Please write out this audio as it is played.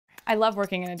I love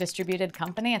working in a distributed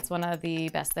company. It's one of the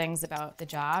best things about the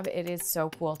job. It is so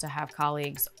cool to have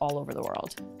colleagues all over the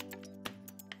world.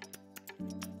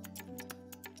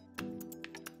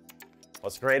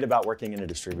 What's great about working in a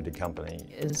distributed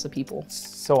company is the people. It's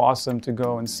so awesome to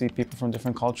go and see people from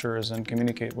different cultures and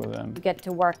communicate with them. You get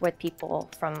to work with people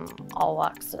from all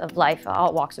walks of life,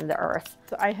 all walks of the earth.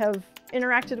 I have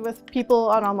interacted with people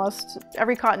on almost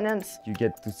every continent. You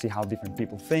get to see how different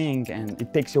people think, and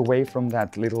it takes you away from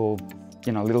that little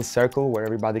circle where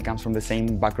everybody comes from the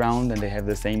same background and they have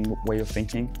the same way of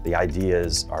thinking. The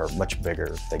ideas are much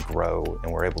bigger, they grow,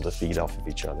 and we're able to feed off of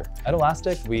each other. At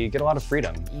Elastic, we get a lot of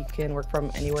freedom. You can work from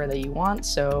anywhere that you want,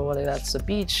 so whether that's the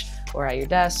beach or at your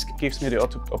desk. It gives me the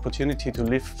opportunity to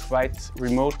live quite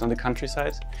remote on the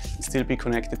countryside and still be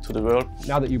connected to the world.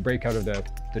 Now that you break out of the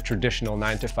traditional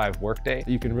 9-to-5 workday,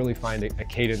 you can really find a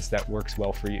cadence that works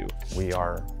well for you. We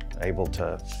are able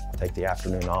to take the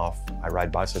afternoon off. I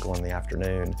ride bicycle in the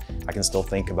afternoon. I can still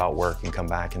think about work and come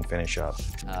back and finish up.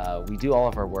 We do all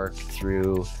of our work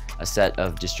through a set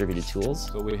of distributed tools.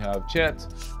 So we have chat,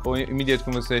 immediate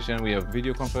conversation, we have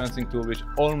video conferencing tool, which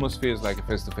almost feels like a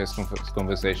face-to-face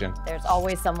conversation. There's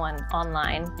always someone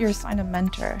online. You're assigned a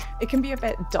mentor. It can be a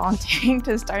bit daunting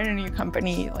to start a new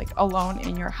company like alone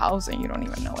in your house and you don't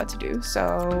even know what to do.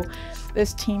 So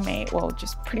this teammate will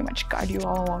just pretty much guide you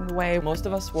all along the way. Most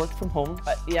of us work from home,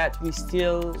 but yet it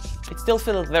still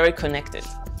feels very connected.